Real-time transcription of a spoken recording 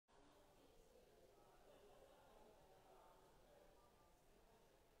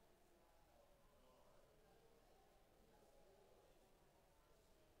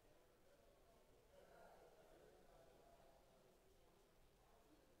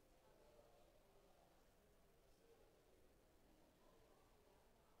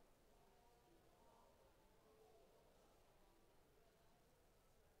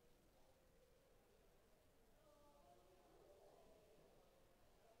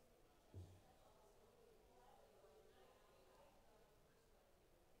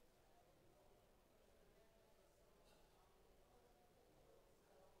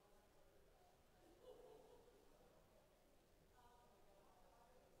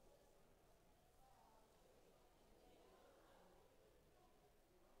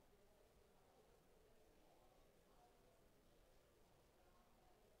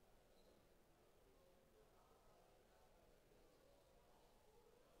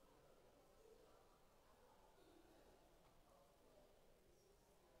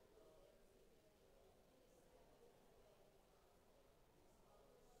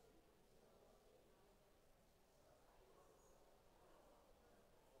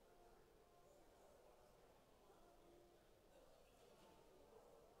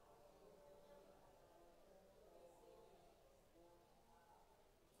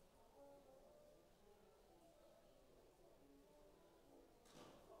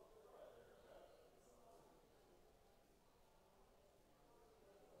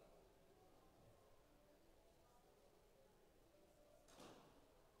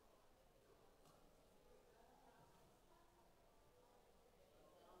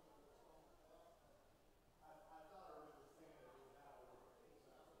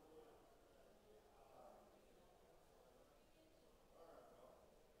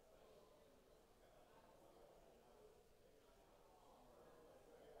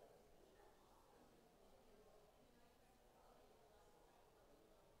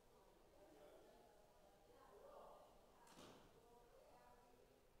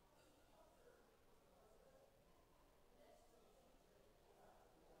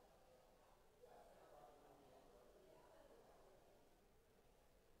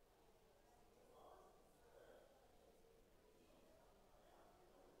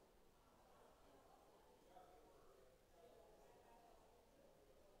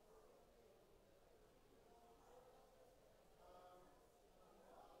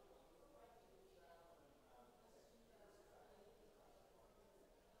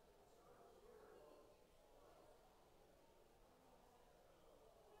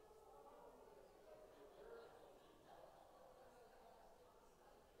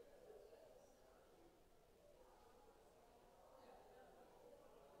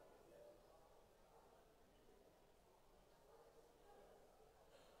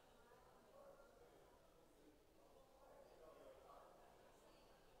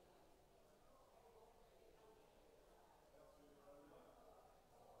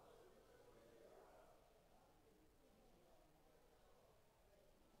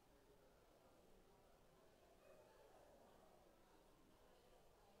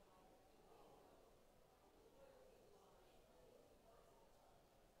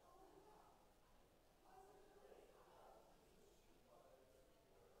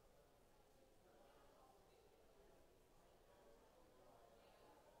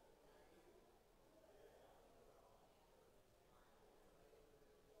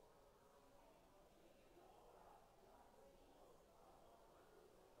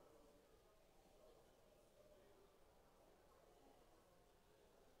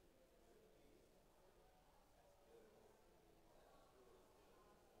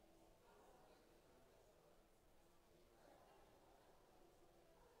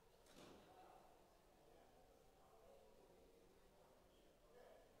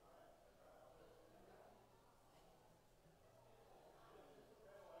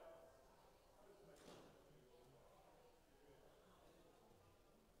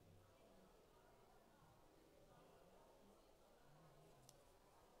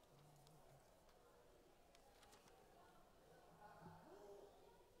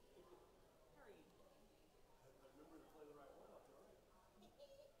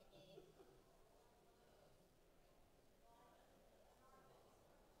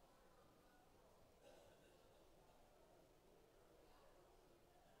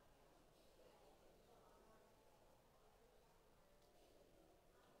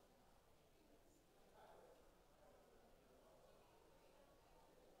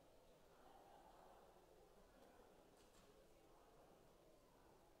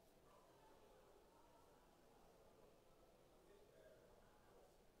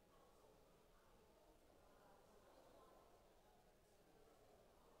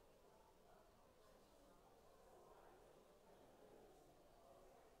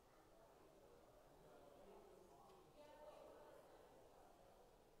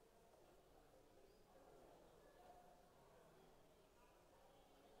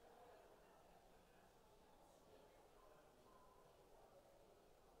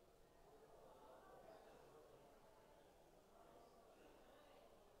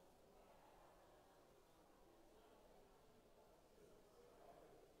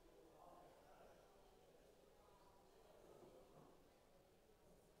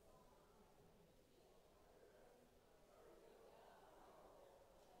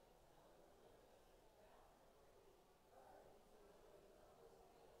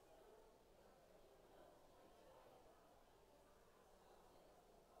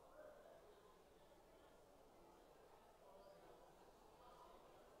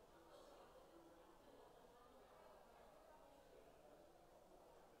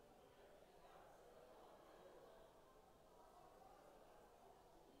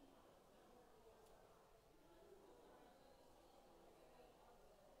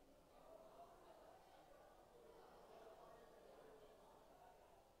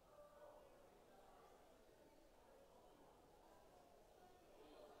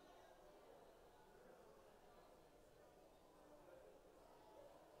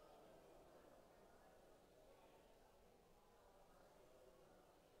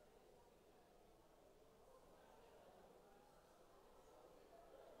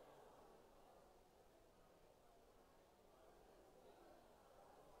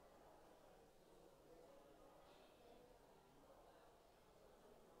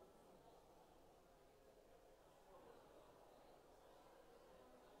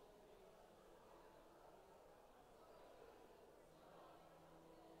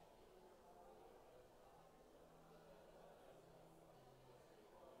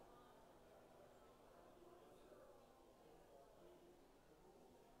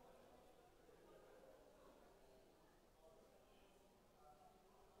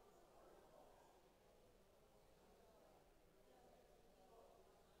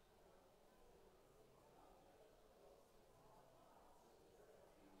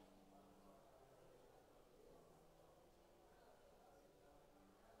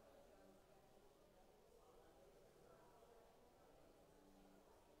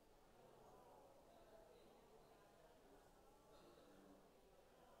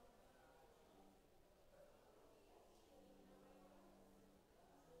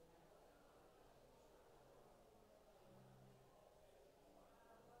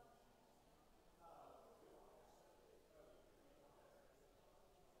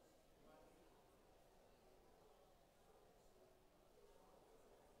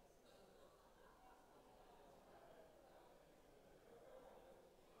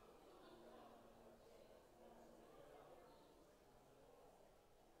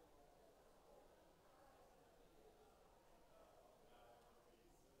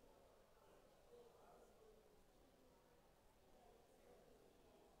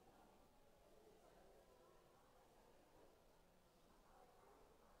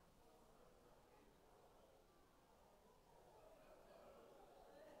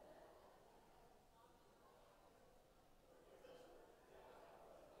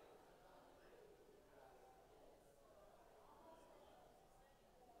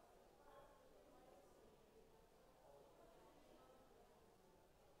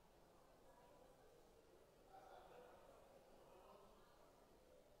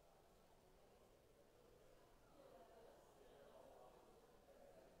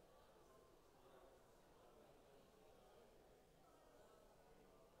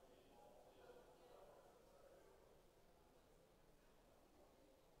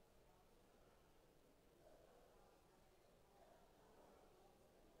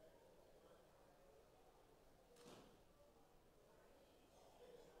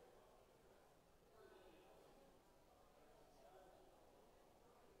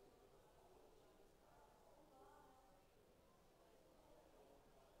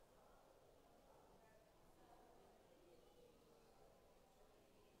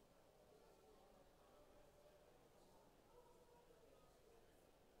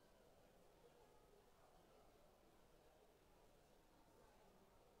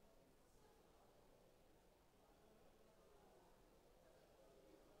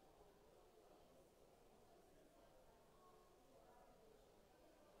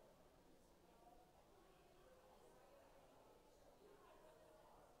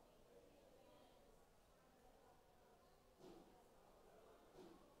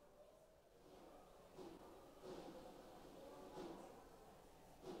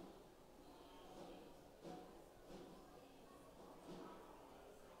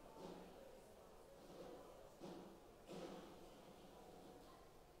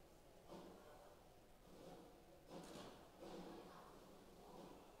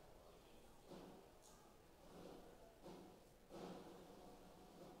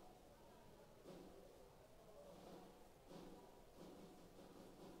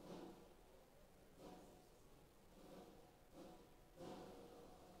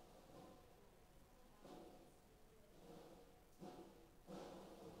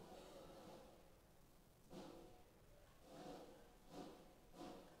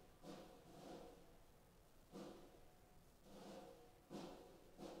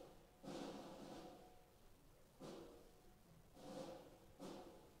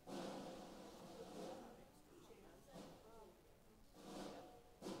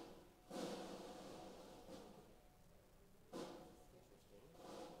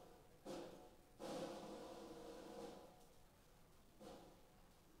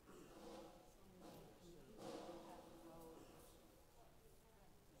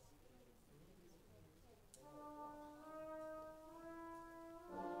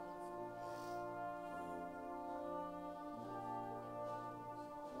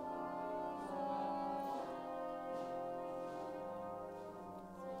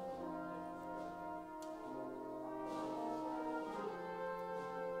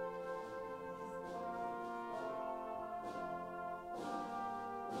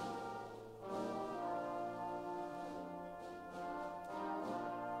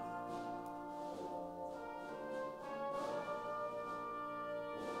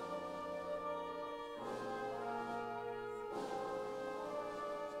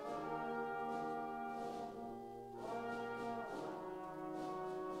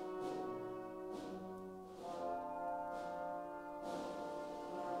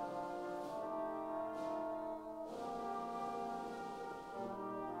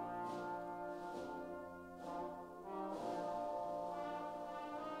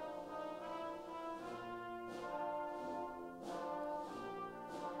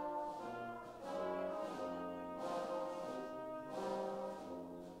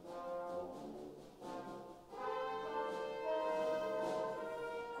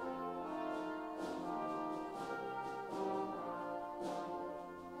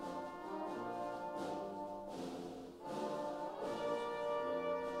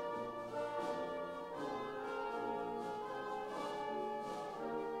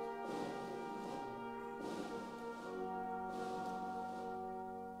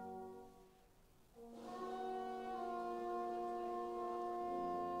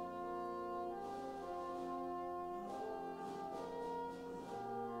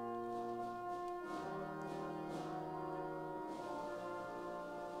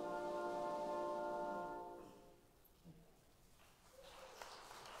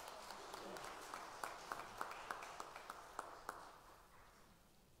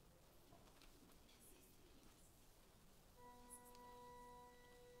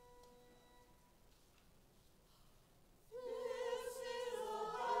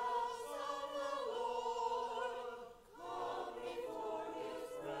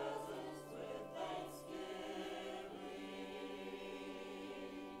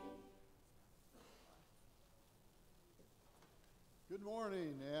Good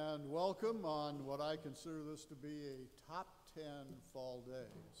morning and welcome on what I consider this to be a top 10 fall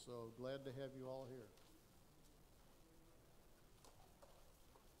day. So glad to have you all here.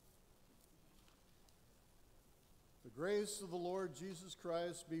 The grace of the Lord Jesus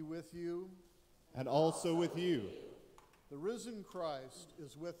Christ be with you. And also with you. The risen Christ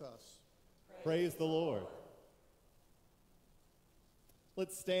is with us. Praise the Lord.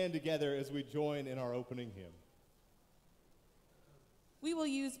 Let's stand together as we join in our opening hymn. We will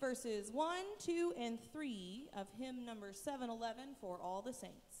use verses 1, 2, and 3 of hymn number 711 for all the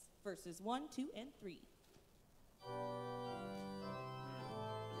saints. Verses 1, 2, and 3.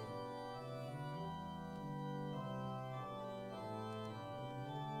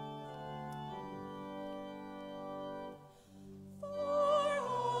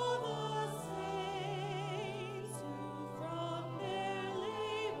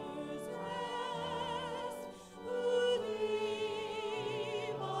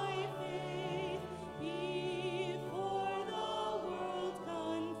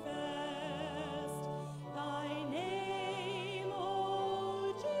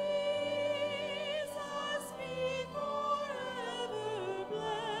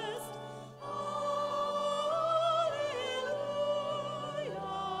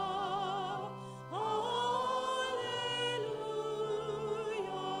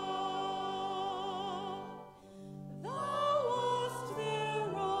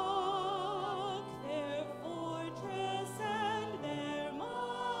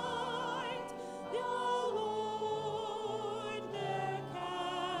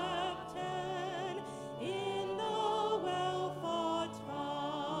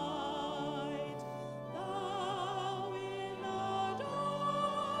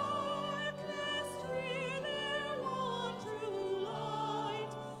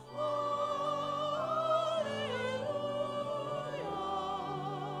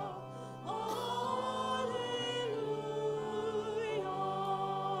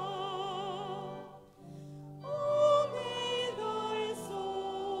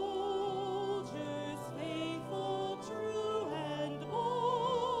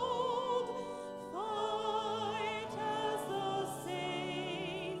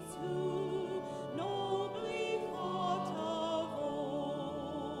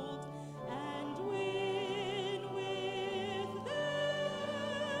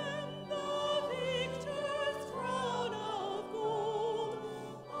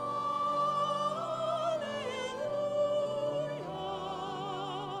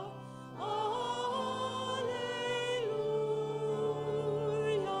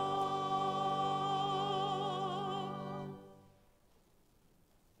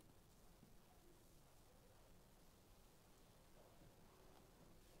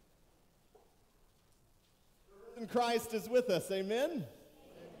 Christ is with us, amen? Amen?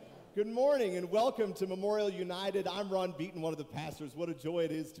 Good morning and welcome to Memorial United. I'm Ron Beaton, one of the pastors. What a joy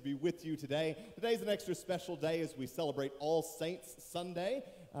it is to be with you today. Today's an extra special day as we celebrate All Saints Sunday,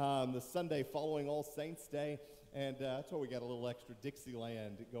 the Sunday following All Saints Day. And that's why we got a little extra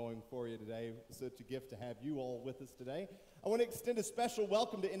Dixieland going for you today. It's such a gift to have you all with us today. I want to extend a special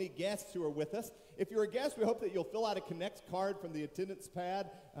welcome to any guests who are with us. If you're a guest, we hope that you'll fill out a Connect card from the attendance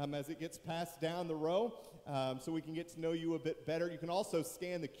pad as it gets passed down the row so we can get to know you a bit better. You can also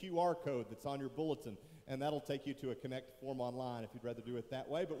scan the QR code that's on your bulletin, and that'll take you to a Connect form online if you'd rather do it that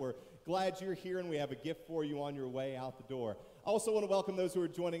way. But we're glad you're here, and we have a gift for you on your way out the door. I also want to welcome those who are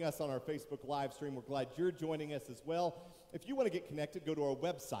joining us on our Facebook live stream. We're glad you're joining us as well. If you want to get connected, go to our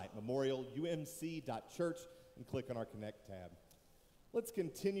website, memorialumc.church, and click on our Connect tab. Let's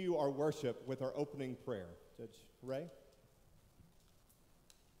continue our worship with our opening prayer. Judge Ray?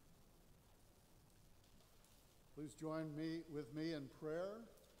 Please join with me in prayer.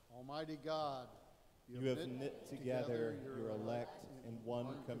 Almighty God, you have knit together your elect in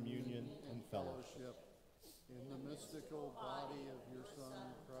one communion and fellowship. In the mystical body of your Son,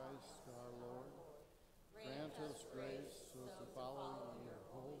 Christ our Lord, grant us grace so to follow your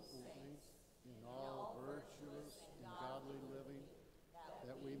whole teachings in all virtuous and godly living,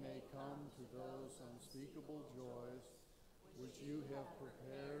 that we may come to those unspeakable joys which you have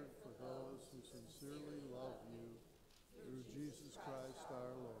prepared for those who sincerely love you, through Jesus Christ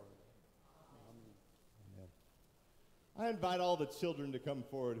our Lord. Amen. Amen. I invite all the children to come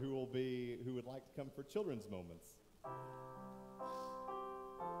forward who would like to come for children's moments.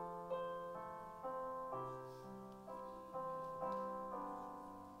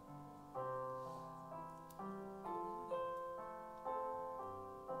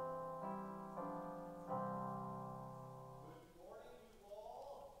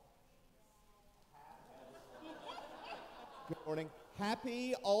 Good morning.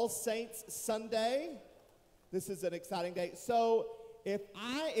 Happy All Saints Sunday. This is an exciting day. So if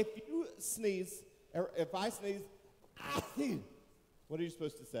you sneeze, or if I sneeze, what are you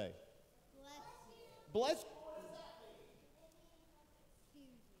supposed to say? Bless you.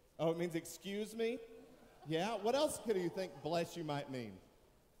 Oh, it means excuse me? Yeah, what else could you think bless you might mean?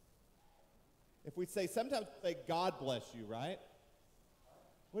 If we say, sometimes we say God bless you, right?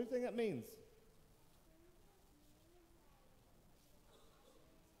 What do you think that means?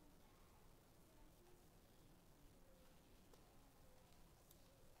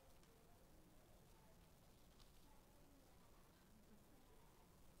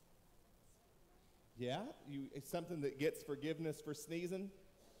 Yeah, it's something that gets forgiveness for sneezing.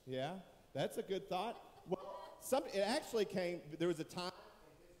 Yeah, that's a good thought. Well, it actually there was a time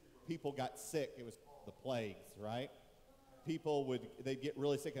people got sick. It was called the plagues, right? They'd get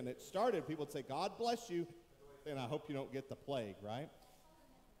really sick, and it started, people would say, God bless you, and I hope you don't get the plague, right?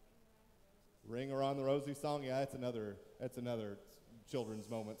 Ring Around the Rosie song, yeah, that's another children's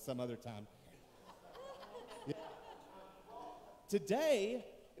moment some other time. Yeah. Today,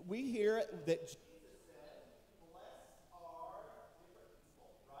 we hear that Jesus said,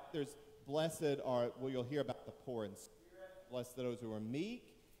 there's you'll hear about the poor in spirit, blessed are those who are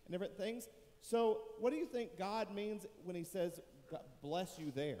meek, and different things. So what do you think God means when he says, God bless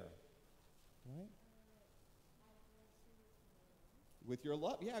you there? Right? With your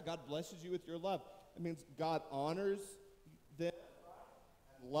love. Yeah, God blesses you with your love. It means God honors them,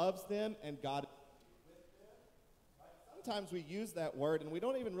 loves them, and God is with them. Right? Sometimes we use that word, and we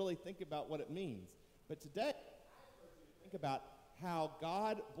don't even really think about what it means. But today, think about how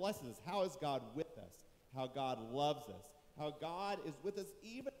God blesses us. How is God with us? How God loves us. How God is with us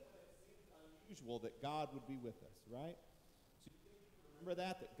even when it seems unusual that God would be with us, right? So you remember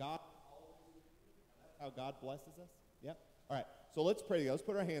that God always is with you? That's how God blesses us? Yep. All right, so let's pray together. Let's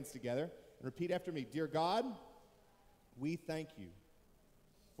put our hands together and repeat after me. Dear God, we thank you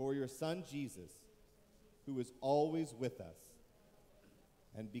for your Son, Jesus, who is always with us.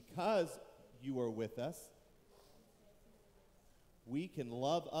 And because you are with us, we can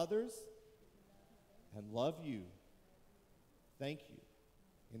love others and love you. Thank you.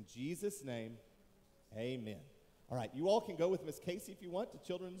 In Jesus' name, amen. All right, you all can go with Miss Casey if you want to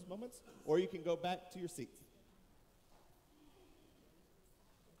Children's Moments, or you can go back to your seats.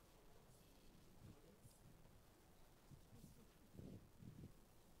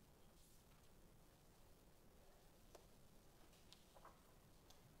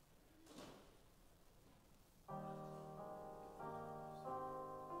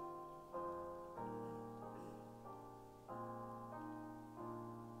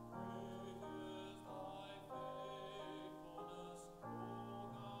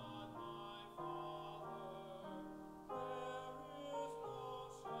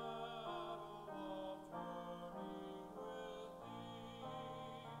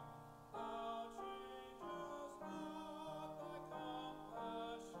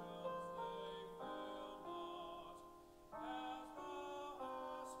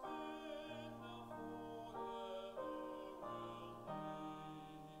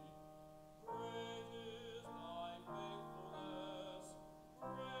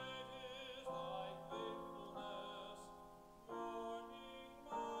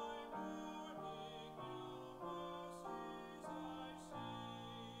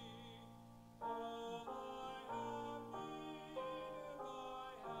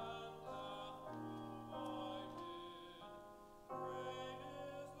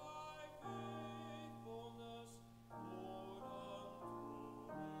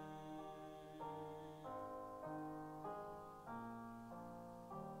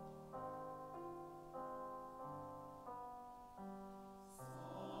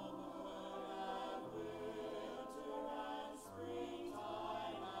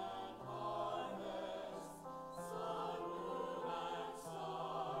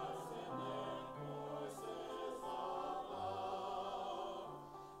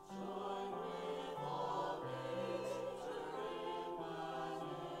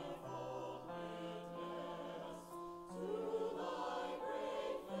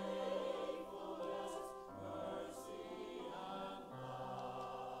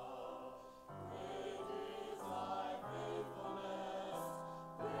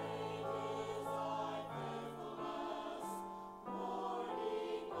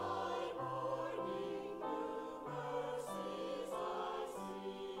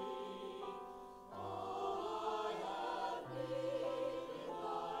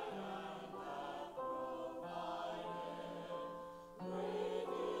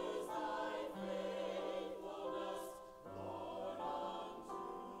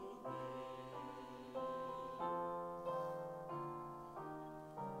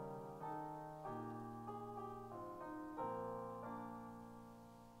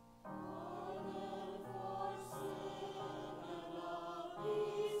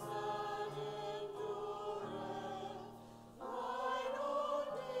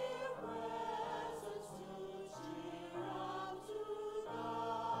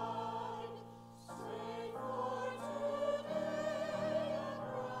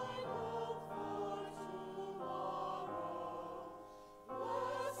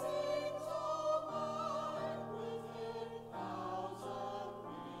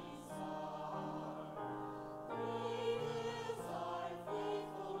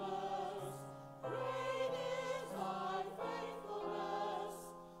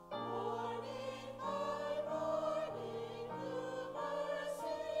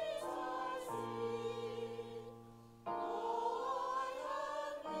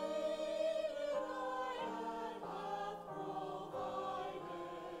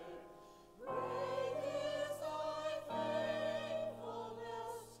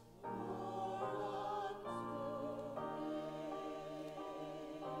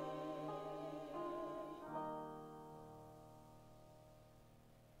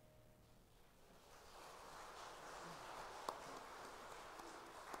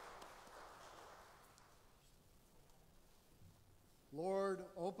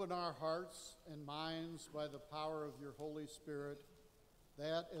 open our hearts and minds by the power of your Holy Spirit,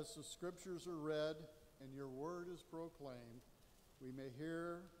 that as the scriptures are read and your word is proclaimed, we may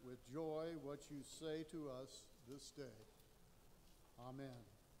hear with joy what you say to us this day. Amen.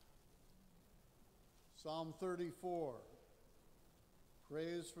 Psalm 34,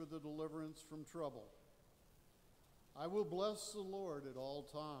 praise for the deliverance from trouble. I will bless the Lord at all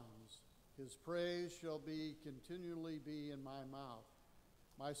times. His praise shall continually be in my mouth.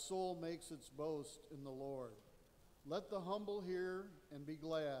 My soul makes its boast in the Lord. Let the humble hear and be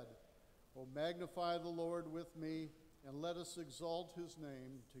glad. O magnify the Lord with me, and let us exalt his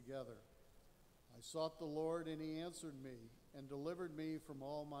name together. I sought the Lord, and he answered me, and delivered me from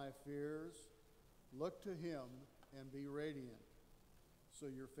all my fears. Look to him and be radiant, so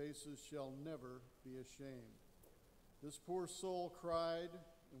your faces shall never be ashamed. This poor soul cried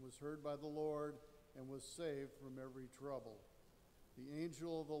and was heard by the Lord, and was saved from every trouble. The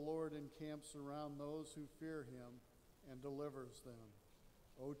angel of the Lord encamps around those who fear him and delivers them.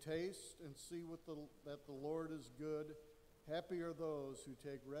 O taste and see that the Lord is good. Happy are those who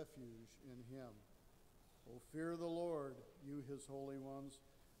take refuge in him. O fear the Lord, you his holy ones,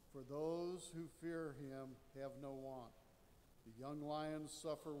 for those who fear him have no want. The young lions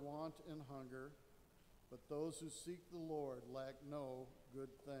suffer want and hunger, but those who seek the Lord lack no good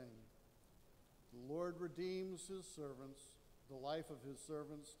thing. The Lord redeems his servants, the life of his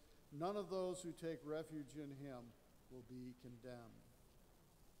servants. None of those who take refuge in him will be condemned.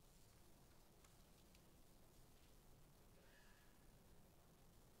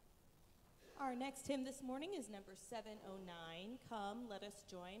 Our next hymn this morning is number 709, Come, Let Us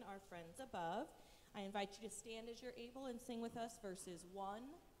Join Our Friends Above. I invite you to stand as you're able and sing with us verses 1,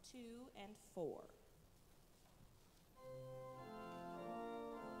 2, and 4.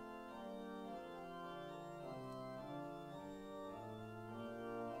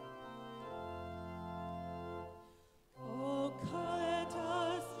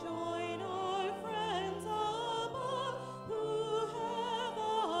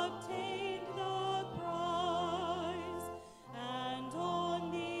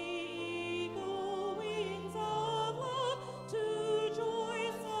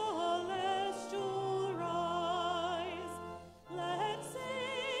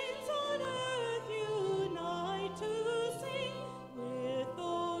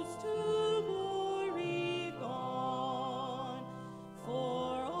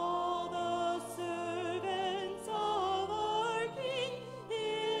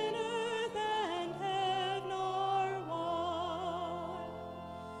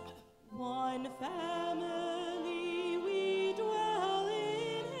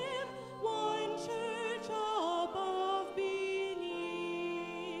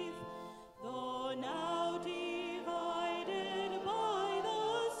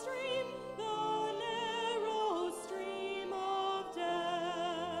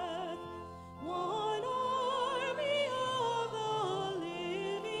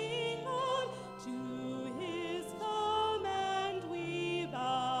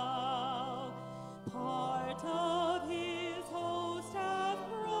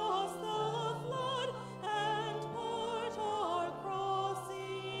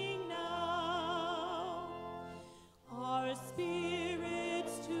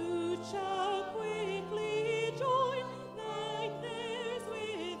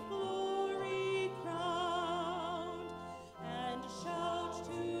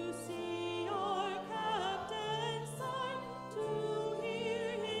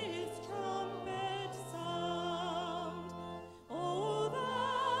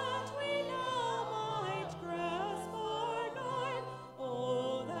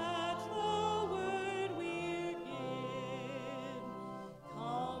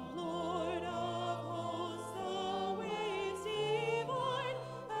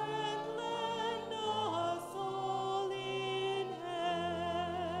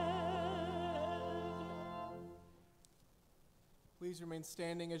 Please remain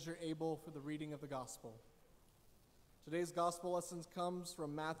standing as you're able for the reading of the gospel. Today's gospel lessons comes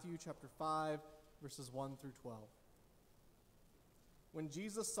from Matthew chapter 5, verses 1 through 12. When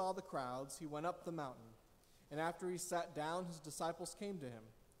Jesus saw the crowds, he went up the mountain, and after he sat down, his disciples came to him.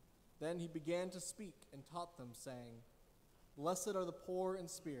 Then he began to speak and taught them, saying, Blessed are the poor in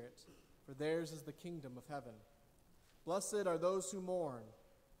spirit, for theirs is the kingdom of heaven. Blessed are those who mourn,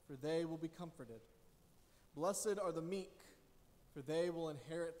 for they will be comforted. Blessed are the meek, for they will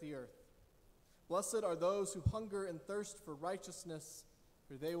inherit the earth. Blessed are those who hunger and thirst for righteousness,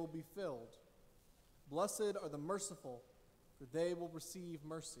 for they will be filled. Blessed are the merciful, for they will receive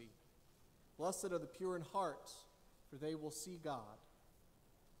mercy. Blessed are the pure in heart, for they will see God.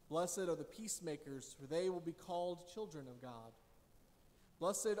 Blessed are the peacemakers, for they will be called children of God.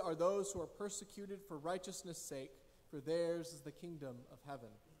 Blessed are those who are persecuted for righteousness' sake, for theirs is the kingdom of heaven.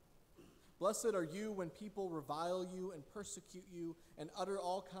 Blessed are you when people revile you and persecute you and utter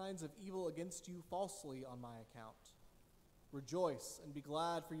all kinds of evil against you falsely on my account. Rejoice and be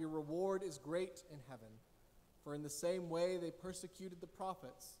glad, for your reward is great in heaven. For in the same way they persecuted the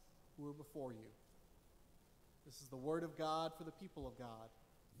prophets who were before you. This is the word of God for the people of God.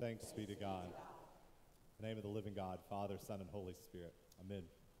 Thanks be to God. In the name of the living God, Father, Son, and Holy Spirit. Amen.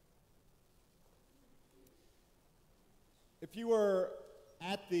 If you were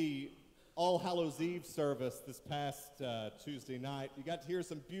at the All Hallows Eve service this past Tuesday night, you got to hear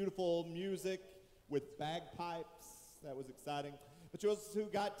some beautiful music with bagpipes. That was exciting. But you also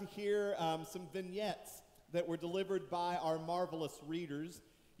got to hear some vignettes that were delivered by our marvelous readers.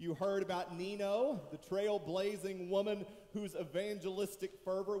 You heard about Nino, the trailblazing woman whose evangelistic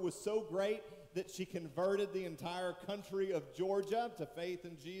fervor was so great that she converted the entire country of Georgia to faith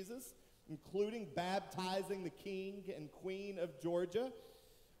in Jesus, including baptizing the king and queen of Georgia.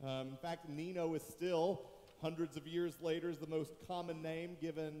 In fact, Nino is still, hundreds of years later, the most common name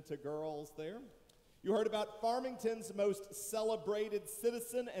given to girls there. You heard about Farmington's most celebrated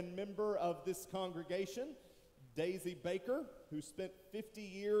citizen and member of this congregation, Daisy Baker, who spent 50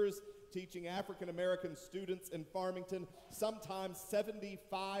 years teaching African-American students in Farmington, sometimes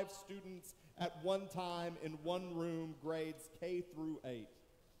 75 students at one time in one room, grades K through 8.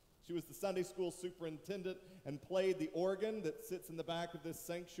 She was the Sunday school superintendent and played the organ that sits in the back of this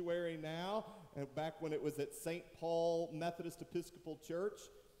sanctuary now, and back when it was at St. Paul Methodist Episcopal Church,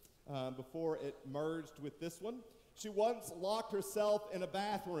 before it merged with this one. She once locked herself in a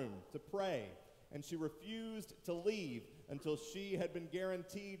bathroom to pray, and she refused to leave until she had been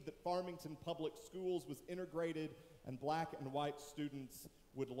guaranteed that Farmington Public Schools was integrated and black and white students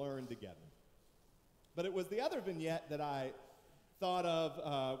would learn together. But it was the other vignette that I thought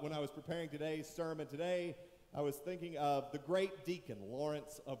of when I was preparing today's sermon. Today, I was thinking of the great deacon,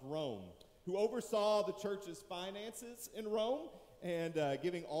 Lawrence of Rome, who oversaw the church's finances in Rome and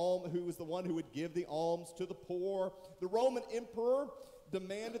who was the one who would give the alms to the poor. The Roman emperor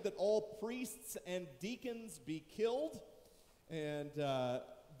demanded that all priests and deacons be killed, and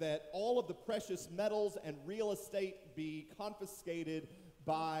that all of the precious metals and real estate be confiscated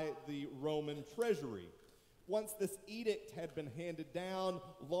by the Roman treasury. Once this edict had been handed down,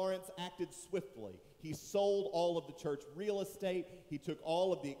 Lawrence acted swiftly. He sold all of the church real estate. He took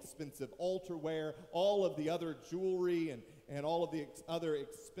all of the expensive altarware, all of the other jewelry, and all of the other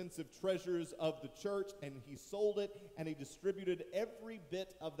expensive treasures of the church, and he sold it, and he distributed every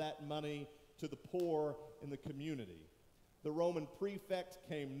bit of that money to the poor in the community. The Roman prefect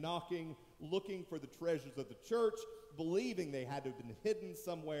came knocking, looking for the treasures of the church, believing they had to have been hidden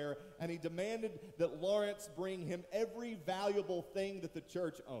somewhere, and he demanded that Lawrence bring him every valuable thing that the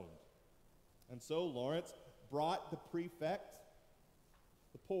church owned. And so Lawrence brought the prefect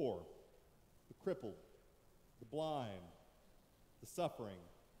the poor, the crippled, the blind, the suffering,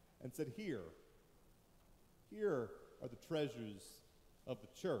 and said, here are the treasures of the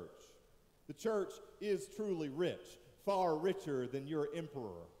church. The church is truly rich, far richer than your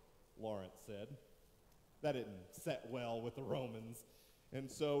emperor, Lawrence said. That didn't set well with the Romans, and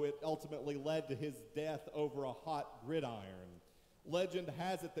so it ultimately led to his death over a hot gridiron. Legend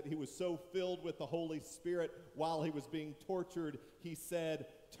has it that he was so filled with the Holy Spirit while he was being tortured, he said,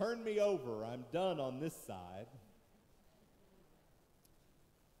 "Turn me over, I'm done on this side."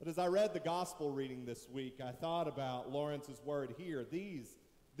 But as I read the gospel reading this week, I thought about Lawrence's word here. These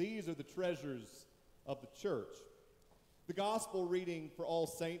are the treasures of the church. The gospel reading for All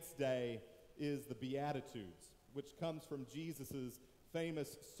Saints' Day is the Beatitudes, which comes from Jesus'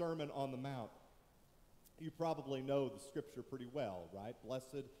 famous Sermon on the Mount. You probably know the scripture pretty well, right?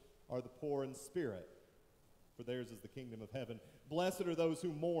 Blessed are the poor in spirit, for theirs is the kingdom of heaven. Blessed are those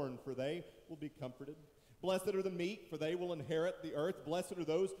who mourn, for they will be comforted. Blessed are the meek, for they will inherit the earth. Blessed are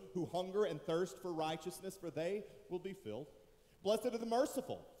those who hunger and thirst for righteousness, for they will be filled. Blessed are the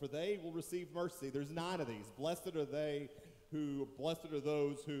merciful, for they will receive mercy. There's 9 of these. Blessed are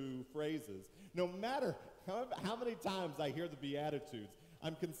those who phrases. No matter how many times I hear the Beatitudes,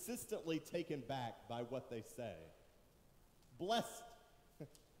 I'm consistently taken back by what they say. Blessed.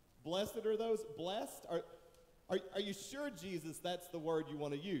 Blessed are those. Blessed? Are you sure, Jesus, that's the word you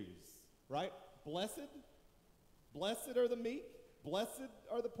want to use? Right? Blessed? Blessed are the meek. Blessed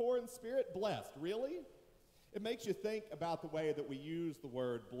are the poor in spirit. Blessed. Really? It makes you think about the way that we use the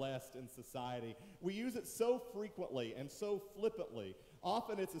word blessed in society. We use it so frequently and so flippantly.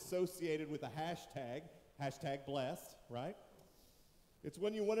 Often it's associated with a hashtag blessed, right? It's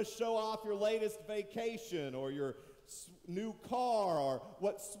when you want to show off your latest vacation or your new car or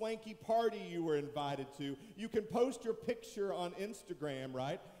what swanky party you were invited to. You can post your picture on Instagram,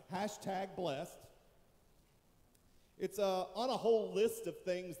 right? Hashtag blessed. It's on a whole list of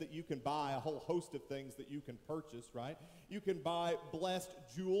things that you can buy, a whole host of things that you can purchase, right? You can buy blessed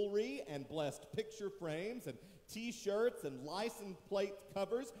jewelry and blessed picture frames and T-shirts and license plate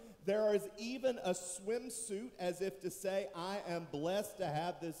covers. There is even a swimsuit as if to say, I am blessed to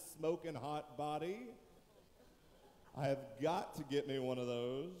have this smoking hot body. I have got to get me one of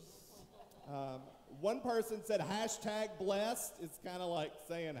those. One person said hashtag blessed. It's kind of like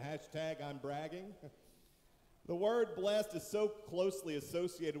saying hashtag I'm bragging. The word blessed is so closely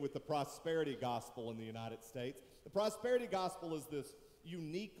associated with the prosperity gospel in the United States. The prosperity gospel is this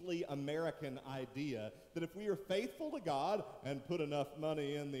uniquely American idea that if we are faithful to God and put enough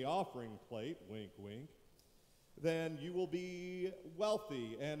money in the offering plate, wink, wink, then you will be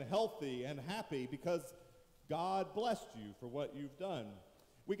wealthy and healthy and happy because God blessed you for what you've done.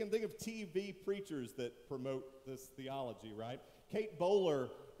 We can think of TV preachers that promote this theology, right? Kate Bowler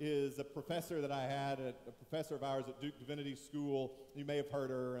is a professor that I had, a professor of ours at Duke Divinity School. You may have heard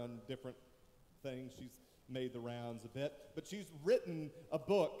her on different things. She's made the rounds a bit. But she's written a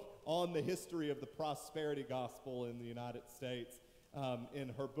book on the history of the prosperity gospel in the United States.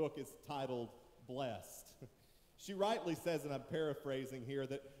 And her book is titled Blessed. She rightly says, and I'm paraphrasing here,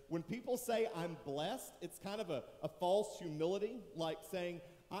 that when people say I'm blessed, it's kind of a false humility, like saying,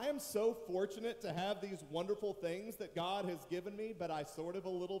 I am so fortunate to have these wonderful things that God has given me, but I sort of a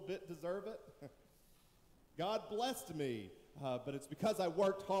little bit deserve it. God blessed me, but it's because I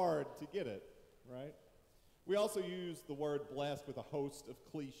worked hard to get it, right? We also use the word blessed with a host of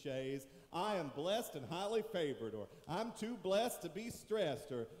cliches. I am blessed and highly favored, or I'm too blessed to be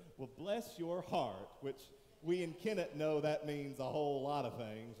stressed, or well, bless your heart, which we in Kennett know that means a whole lot of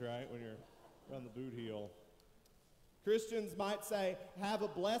things, right, when you're on the boot heel. Christians might say, have a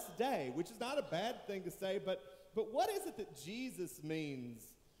blessed day, which is not a bad thing to say, but what is it that Jesus means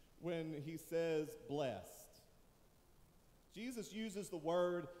when he says blessed? Jesus uses the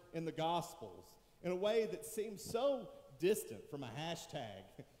word in the Gospels in a way that seems so distant from a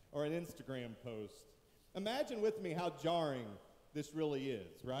hashtag or an Instagram post. Imagine with me how jarring this really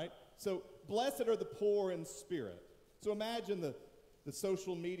is, right? So, blessed are the poor in spirit. So imagine the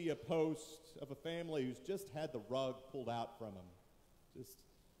social media post of a family who's just had the rug pulled out from them, just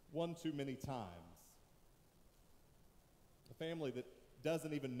one too many times. A family that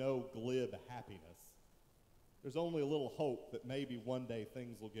doesn't even know glib happiness. There's only a little hope that maybe one day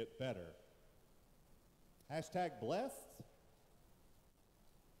things will get better. Hashtag blessed.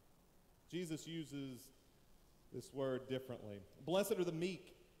 Jesus uses this word differently. Blessed are the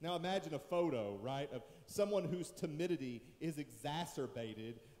meek. Now imagine a photo, right, of someone whose timidity is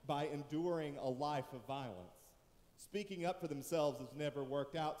exacerbated by enduring a life of violence. Speaking up for themselves has never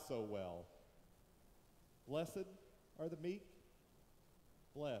worked out so well. Blessed are the meek.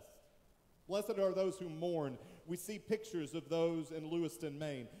 Blessed. Blessed are those who mourn. We see pictures of those in Lewiston,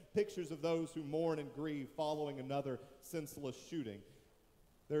 Maine, pictures of those who mourn and grieve following another senseless shooting.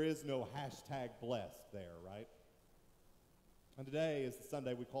 There is no hashtag blessed there, right? And today is the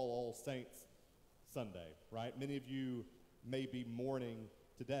Sunday we call All Saints Sunday, right? Many of you may be mourning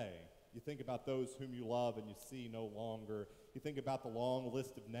today. You think about those whom you love and you see no longer. You think about the long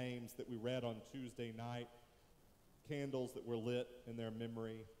list of names that we read on Tuesday night, candles that were lit in their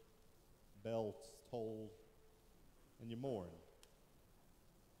memory, bells tolled, and you mourn.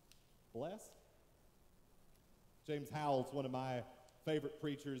 Blessed? James Howell's one of my favorite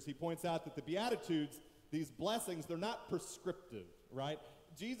preachers. He points out that the Beatitudes, these blessings, they're not prescriptive, right?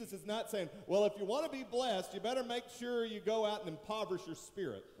 Jesus is not saying, well, if you want to be blessed, you better make sure you go out and impoverish your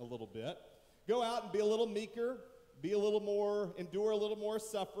spirit a little bit. Go out and be a little meeker, be a little more, endure a little more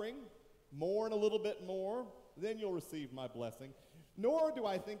suffering, mourn a little bit more, then you'll receive my blessing. Nor do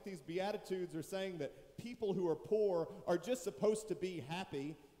I think these Beatitudes are saying that people who are poor are just supposed to be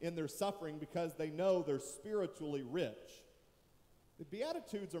happy in their suffering because they know they're spiritually rich. The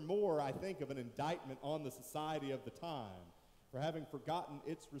Beatitudes are more, I think, of an indictment on the society of the time for having forgotten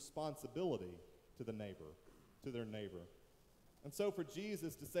its responsibility to the neighbor, to their neighbor. And so for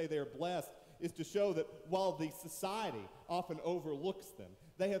Jesus to say they're blessed is to show that while the society often overlooks them,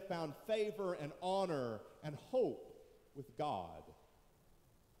 they have found favor and honor and hope with God.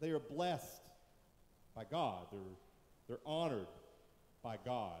 They are blessed by God. They're honored by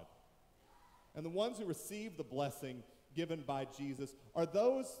God. And the ones who receive the blessing given by Jesus are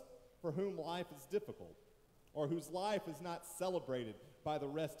those for whom life is difficult or whose life is not celebrated by the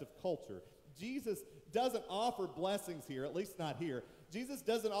rest of culture. Jesus doesn't offer blessings here, at least not here, Jesus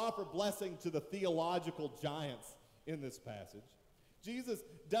doesn't offer blessing to the theological giants in this passage. Jesus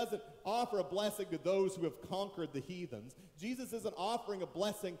doesn't offer a blessing to those who have conquered the heathens. Jesus isn't offering a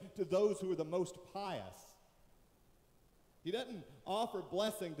blessing to those who are the most pious. He doesn't offer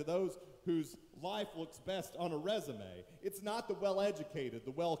blessing to those whose life looks best on a resume. It's not the well-educated,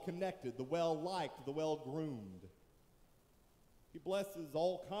 the well-connected, the well-liked, the well-groomed. He blesses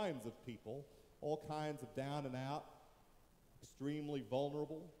all kinds of people, all kinds of down and out, extremely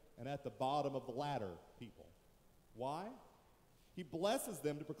vulnerable, and at the bottom of the ladder people. Why? He blesses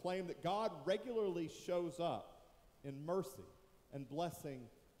them to proclaim that God regularly shows up in mercy and blessing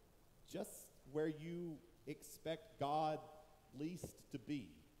just where you expect God least to be.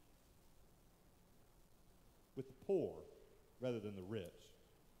 With the poor rather than the rich.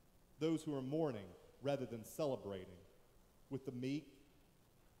 Those who are mourning rather than celebrating. With the meek,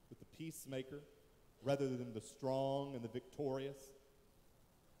 with the peacemaker rather than the strong and the victorious.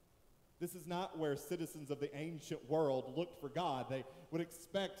 This is not where citizens of the ancient world looked for God. They would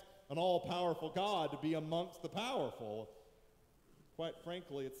expect an all-powerful God to be amongst the powerful. Quite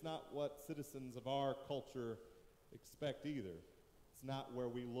frankly, it's not what citizens of our culture expect either. It's not where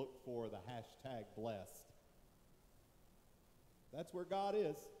we look for the hashtag blessed. That's where God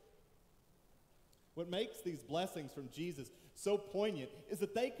is. What makes these blessings from Jesus so poignant is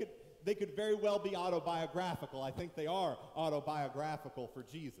that they could very well be autobiographical. I think they are autobiographical for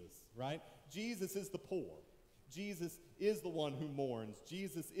Jesus, right? Jesus is the poor. Jesus is the one who mourns.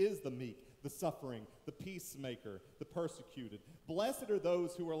 Jesus is the meek, the suffering, the peacemaker, the persecuted. Blessed are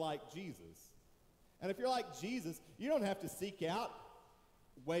those who are like Jesus. And if you're like Jesus, you don't have to seek out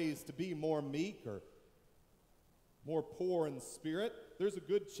ways to be more meek or more poor in spirit. There's a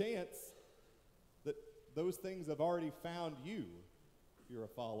good chance that those things have already found you if you're a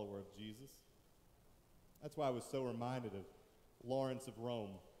follower of Jesus. That's why I was so reminded of Lawrence of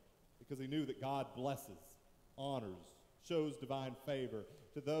Rome, because he knew that God blesses, honors, shows divine favor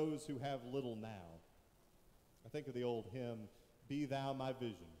to those who have little now. I think of the old hymn, "Be Thou My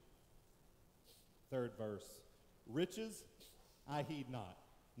Vision." Third verse, "Riches I heed not,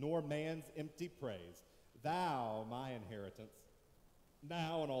 nor man's empty praise. Thou my inheritance,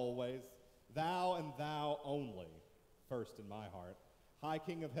 now and always, thou and thou only, first in my heart. High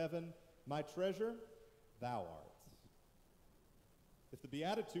King of heaven, my treasure, thou art." If the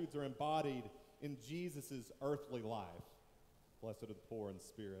Beatitudes are embodied in Jesus' earthly life, blessed are the poor in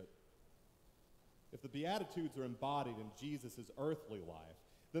spirit. If the Beatitudes are embodied in Jesus' earthly life,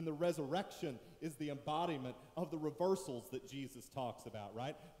 then the resurrection is the embodiment of the reversals that Jesus talks about,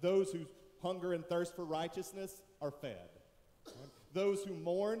 right? Those who hunger and thirst for righteousness are fed. Right? Those who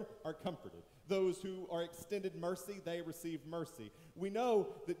mourn are comforted. Those who are extended mercy, they receive mercy. We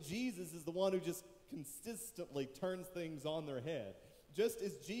know that Jesus is the one who just consistently turns things on their head. Just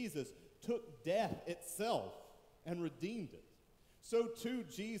as Jesus took death itself and redeemed it, so too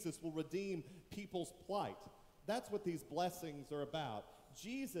Jesus will redeem people's plight. That's what these blessings are about.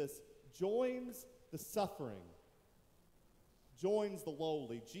 Jesus joins the suffering, joins the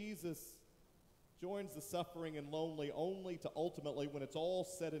lowly. Jesus joins the suffering and lonely only to ultimately, when it's all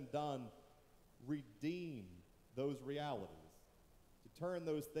said and done, redeem those realities, to turn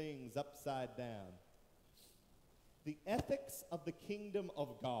those things upside down. The ethics of the kingdom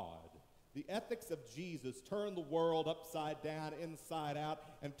of God, the ethics of Jesus, turn the world upside down, inside out,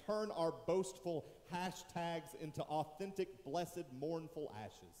 and turn our boastful hashtags into authentic, blessed, mournful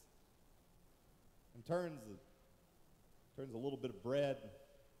ashes. And turns a little bit of bread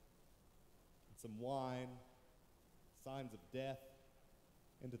and some wine, signs of death,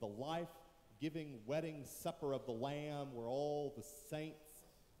 into the life-giving wedding supper of the Lamb, where all the saints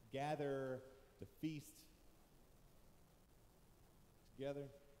gather to feast together.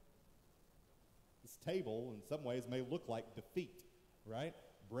 This table, in some ways, may look like defeat, right?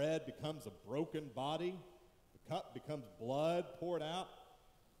 Bread becomes a broken body. The cup becomes blood poured out.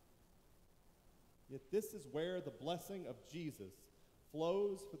 Yet this is where the blessing of Jesus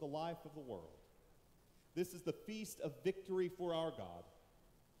flows for the life of the world. This is the feast of victory for our God.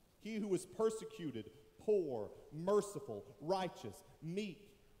 He who was persecuted, poor, merciful, righteous, meek,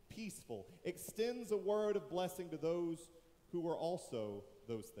 peaceful, extends a word of blessing to those who are also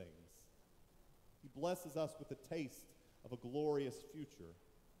those things. He blesses us with a taste of a glorious future.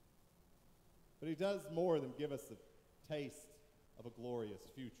 But he does more than give us a taste of a glorious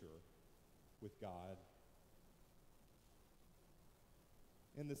future with God.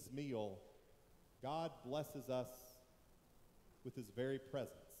 In this meal, God blesses us with his very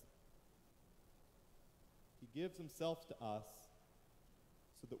presence. He gives himself to us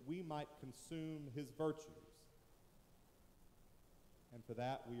so that we might consume his virtues. and for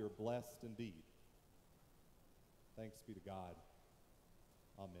that we are blessed indeed. Thanks be to God.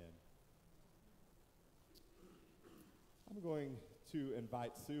 Amen. I'm going to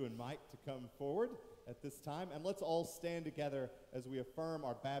invite Sue and Mike to come forward at this time, and let's all stand together as we affirm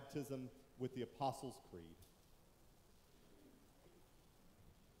our baptism with the Apostles' Creed.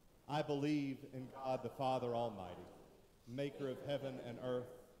 I believe in God the Father Almighty, maker of heaven and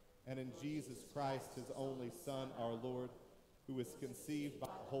earth, and in Jesus Christ, his only Son, our Lord, who was conceived by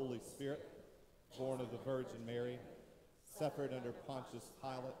the Holy Spirit, born of the Virgin Mary, suffered under Pontius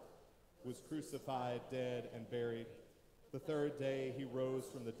Pilate, was crucified, dead, and buried. The third day he rose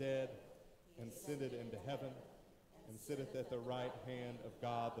from the dead and ascended into heaven, and sitteth at the right hand of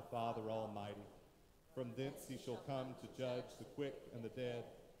God the Father Almighty. From thence he shall come to judge the quick and the dead.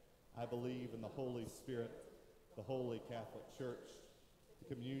 I believe in the Holy Spirit, the holy Catholic Church,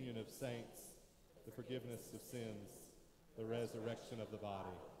 the communion of saints, the forgiveness of sins, the resurrection of the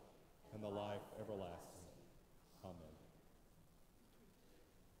body, and the life everlasting. Amen.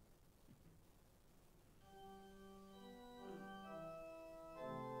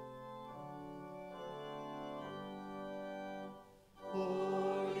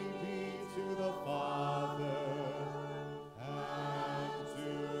 Glory be to the Father, and to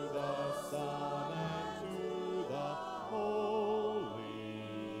the Son, and to the Holy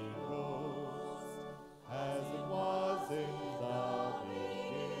Ghost, as it was in the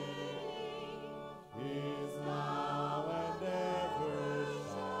beginning, is now, and ever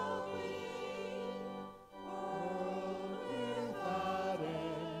shall be, world without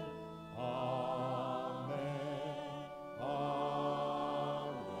end. Amen.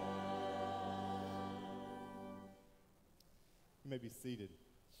 Amen. You may be seated.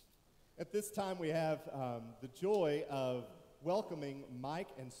 At this time, we have the joy of welcoming Mike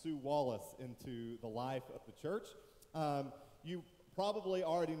and Sue Wallace into the life of the church. You probably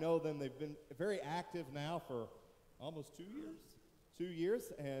already know them. They've been very active now for almost 2 years. 2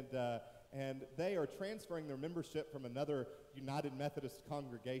 years, and they are transferring their membership from another United Methodist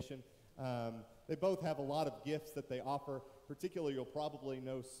congregation. They both have a lot of gifts that they offer. Particularly, you'll probably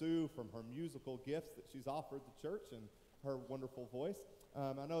know Sue from her musical gifts that she's offered the church and her wonderful voice.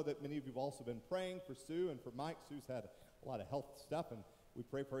 I know that many of you have also been praying for Sue and for Mike. Sue's had a lot of health stuff, and we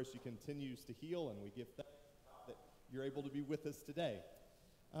pray for her as she continues to heal, and we give thanks that you're able to be with us today.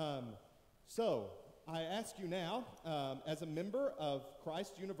 So I ask you now, as a member of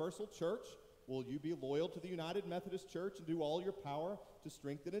Christ Universal Church, will you be loyal to the United Methodist Church and do all your power to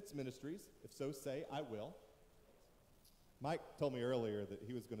strengthen its ministries? If so, say, I will. Mike told me earlier that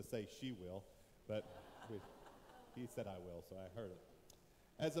he was going to say she will, but he said I will, so I heard it.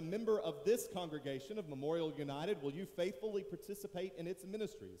 As a member of this congregation of Memorial United, will you faithfully participate in its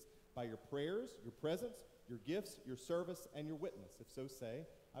ministries by your prayers, your presence, your gifts, your service, and your witness? If so, say,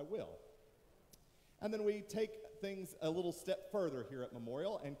 I will. And then we take things a little step further here at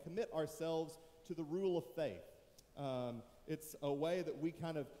Memorial and commit ourselves to the rule of faith. It's a way that we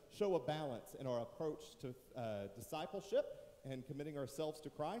kind of show a balance in our approach to discipleship and committing ourselves to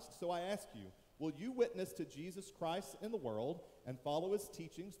Christ. So I ask you, will you witness to Jesus Christ in the world and follow his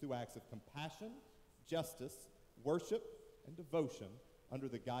teachings through acts of compassion, justice, worship, and devotion under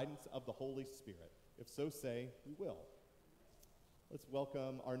the guidance of the Holy Spirit? If so, say, we will. Let's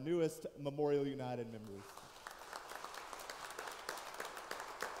welcome our newest Memorial United members.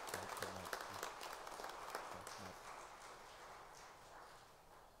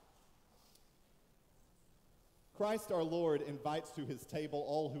 Christ our Lord invites to his table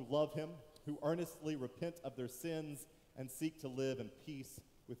all who love him, who earnestly repent of their sins and seek to live in peace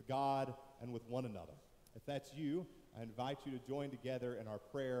with God and with one another. If that's you, I invite you to join together in our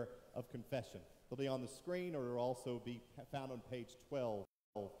prayer of confession. It'll be on the screen, or it'll also be found on page 12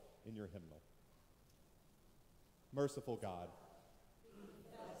 in your hymnal. Merciful God, we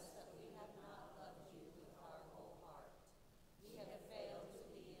confess that we have not loved you with our whole heart. We have failed to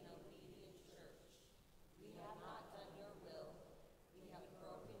be an obedient church. We have not done your will. We have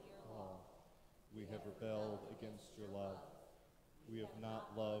broken your law. We have rebelled against your love. We have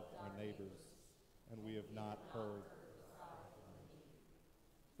not loved our neighbors, and we have not heard.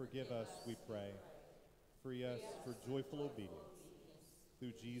 Forgive us, we pray. Free us for joyful obedience.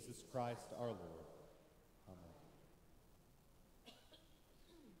 Through Jesus Christ our Lord. Amen.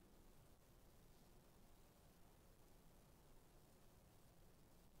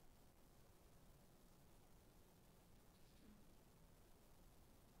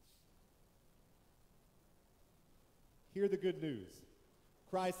 Hear the good news.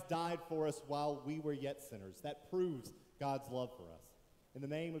 Christ died for us while we were yet sinners. That proves God's love for us. In the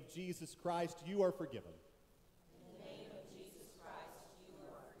name of Jesus Christ, you are forgiven. In the name of Jesus Christ,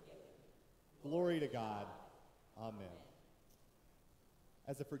 Glory to God. Amen.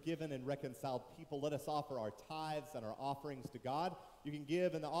 As a forgiven and reconciled people, let us offer our tithes and our offerings to God. You can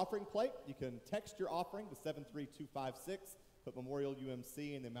give in the offering plate. You can text your offering to 73256, put Memorial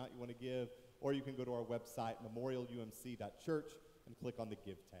UMC in the amount you want to give, or you can go to our website, memorialumc.church, and click on the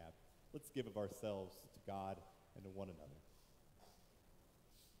Give tab. Let's give of ourselves to God and to one another.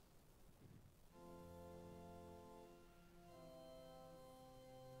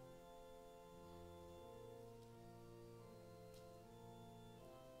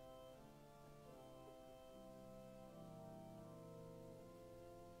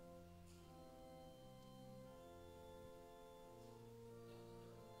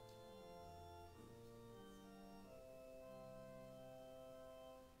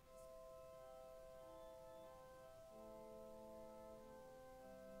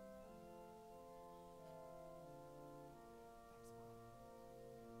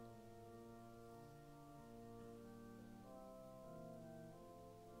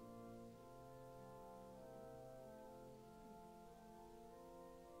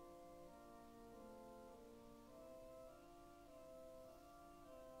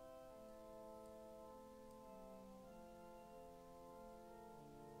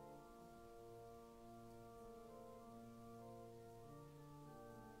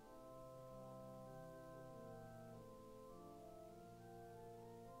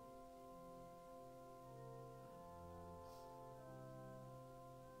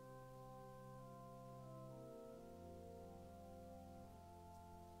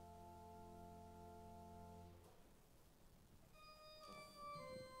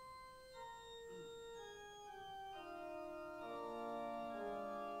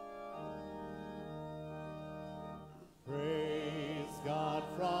 Praise God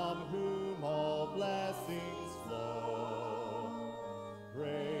from whom all blessings flow.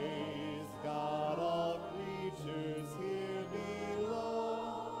 Praise God, all creatures here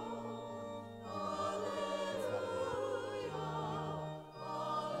below.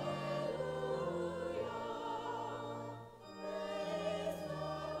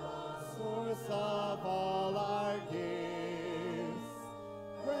 Source of all our gifts.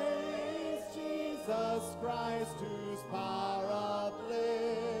 Praise Jesus Christ, whose power uplifts.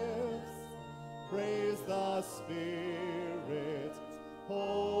 Praise the Spirit,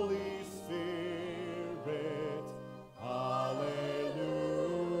 Holy Spirit. Hallelujah,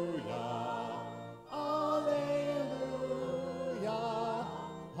 hallelujah,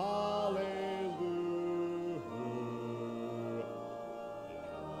 hallelujah.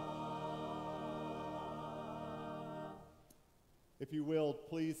 If you will,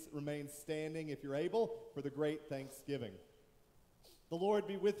 please remain standing if you're able for the great Thanksgiving. The Lord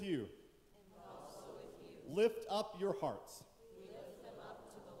be with you. And also with you. Lift up your hearts. We lift them up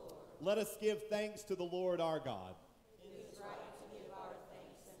to the Lord. Let us give thanks to the Lord our God. It is right to give our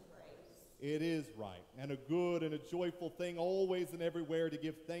thanks and praise. It is right and a good and a joyful thing always and everywhere to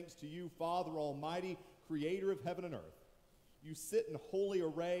give thanks to you, Father Almighty, creator of heaven and earth. You sit in holy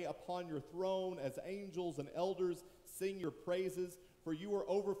array upon your throne as angels and elders sing your praises, for you are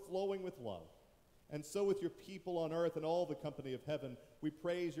overflowing with love. And so with your people on earth and all the company of heaven, we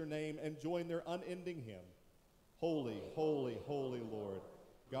praise your name and join their unending hymn. Holy, holy, holy Lord,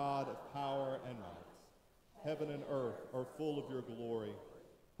 God of power and might. Heaven and earth are full of your glory.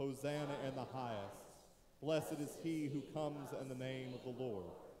 Hosanna in the highest. Blessed is he who comes in the name of the Lord.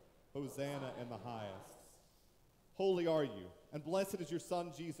 Hosanna in the highest. Holy are you, and blessed is your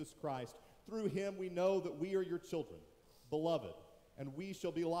Son, Jesus Christ. Through him we know that we are your children, beloved, and we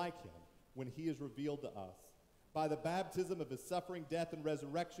shall be like him when he is revealed to us. By the baptism of his suffering, death, and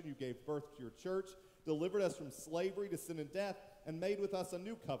resurrection, you gave birth to your church, delivered us from slavery to sin and death, and made with us a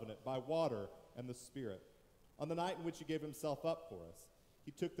new covenant by water and the Spirit. On the night in which he gave himself up for us,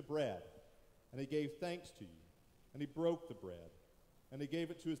 he took the bread, and he gave thanks to you, and he broke the bread, and he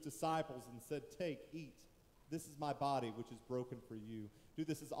gave it to his disciples and said, "Take, eat. This is my body, which is broken for you. Do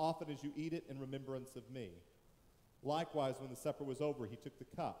this as often as you eat it in remembrance of me." Likewise, when the supper was over, he took the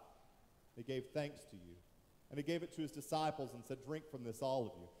cup. He gave thanks to you, and he gave it to his disciples and said, "Drink from this, all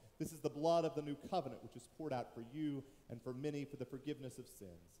of you. This is the blood of the new covenant, which is poured out for you and for many for the forgiveness of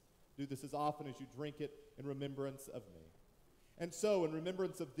sins. Do this as often as you drink it in remembrance of me." And so, in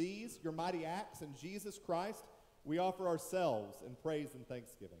remembrance of these, your mighty acts in Jesus Christ, we offer ourselves in praise and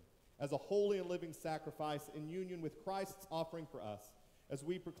thanksgiving as a holy and living sacrifice in union with Christ's offering for us, as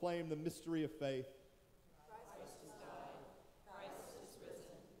we proclaim the mystery of faith. Christ has died. Christ is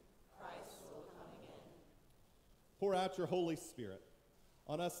risen. Christ will come again. Pour out your Holy Spirit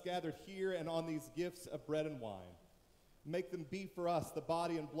on us gathered here and on these gifts of bread and wine. Make them be for us the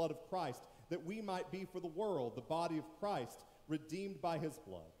body and blood of Christ, that we might be for the world the body of Christ, redeemed by his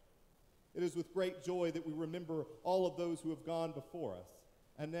blood. It is with great joy that we remember all of those who have gone before us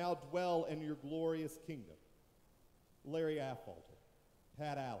and now dwell in your glorious kingdom. Larry Affolter,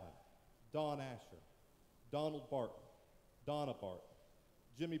 Pat Allen, Don Asher, Donald Barton, Donna Barton,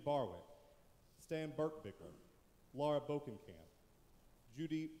 Jimmy Barwick, Stan Burkbickler, Laura Bokenkamp,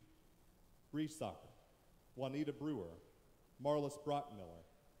 Judy Breesacker, Juanita Brewer, Marlis Brockmiller,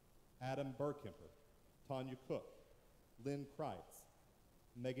 Adam Burkemper, Tanya Cook, Lynn Kreitz,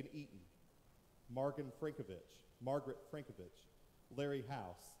 Megan Eaton, Margaret Frankovich, Larry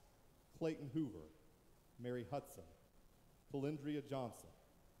House, Clayton Hoover, Mary Hudson, Calendria Johnson,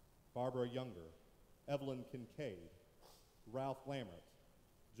 Barbara Younger, Evelyn Kincaid, Ralph Lammert,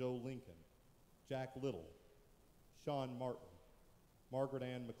 Joe Lincoln, Jack Little, Sean Martin, Margaret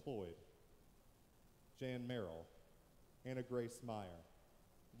Ann McLeod, Jan Merrill, Anna Grace Meyer,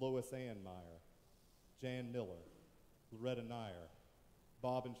 Lois Ann Meyer, Jan Miller, Loretta Nyer,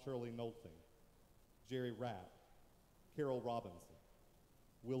 Bob and Shirley Nolting, Jerry Rapp, Carol Robinson,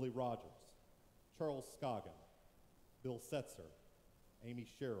 Willie Rogers, Charles Scoggin, Bill Setzer, Amy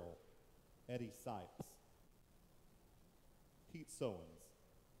Sherrill, Eddie Sipes, Pete Sowens,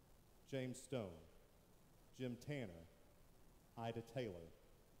 James Stone, Jim Tanner, Ida Taylor,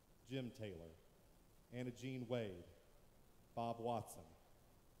 Jim Taylor, Anna Jean Wade, Bob Watson,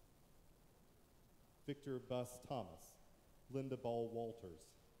 Victor Buss Thomas, Linda Ball Walters,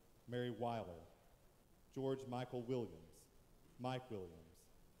 Mary Weiler, George Michael Williams, Mike Williams,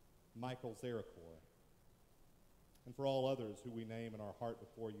 Michael Zarakor, and for all others who we name in our heart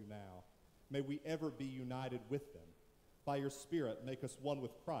before you now, may we ever be united with them. By your Spirit, make us one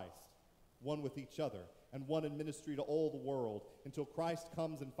with Christ, one with each other, and one in ministry to all the world, until Christ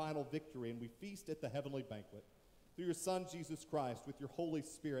comes in final victory and we feast at the heavenly banquet. Through your Son, Jesus Christ, with your Holy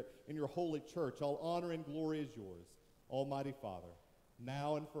Spirit in your holy church, all honor and glory is yours, Almighty Father,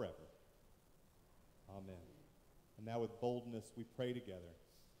 now and forever. Amen. And now with boldness we pray together.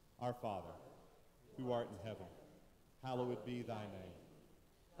 Our Father, who art in heaven, hallowed be thy name.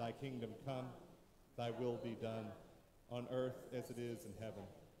 Thy kingdom come, thy will be done, on earth as it is in heaven.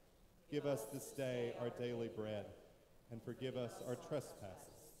 Give us this day our daily bread, and forgive us our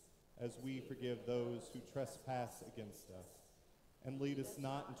trespasses, as we forgive those who trespass against us. And lead us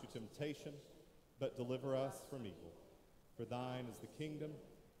not into temptation, but deliver us from evil. For thine is the kingdom,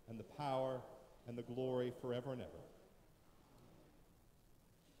 and the power, and the glory forever and ever.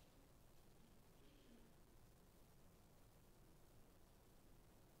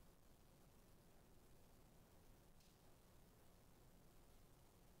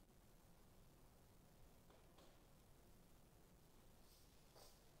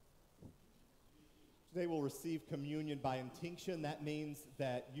 Today we'll receive communion by intinction. That means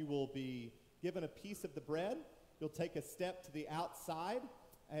that you will be given a piece of the bread. You'll take a step to the outside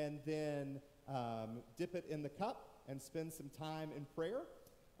and then dip it in the cup and spend some time in prayer.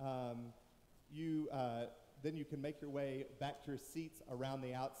 Then you can make your way back to your seats around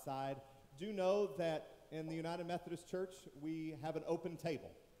the outside. Do know that in the United Methodist Church, we have an open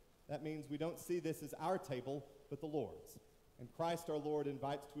table. That means we don't see this as our table, but the Lord's. And Christ our Lord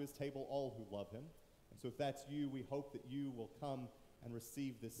invites to his table all who love him. And so if that's you, we hope that you will come and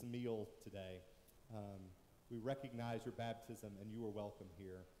receive this meal today. We recognize your baptism, and you are welcome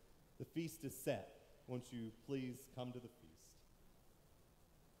here. The feast is set. Won't you please come to the feast?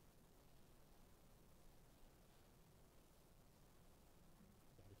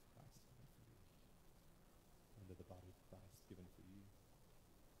 The body of Christ given for you. Under the body of Christ given for you.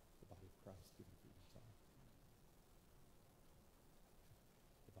 The body of Christ given for you, Tom.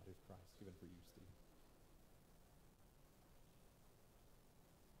 The body of Christ given for you, Steve.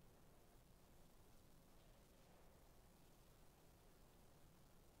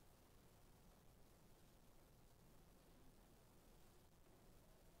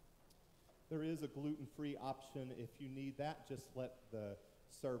 There is a gluten-free option. If you need that, just let the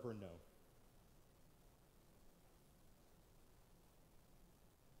server know.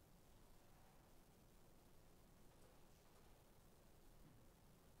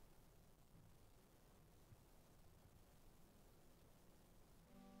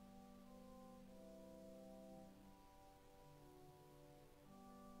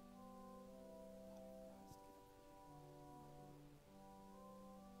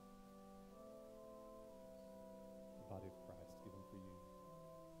 The body of Christ given for you.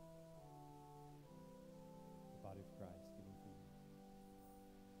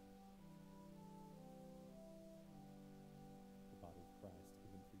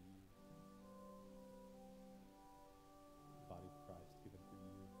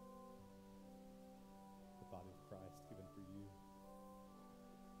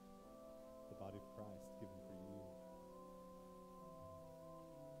 Christ given for you.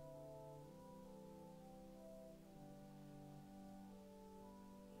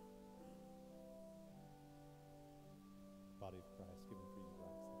 Body of Christ given for you,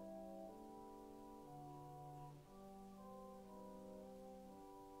 Bryson.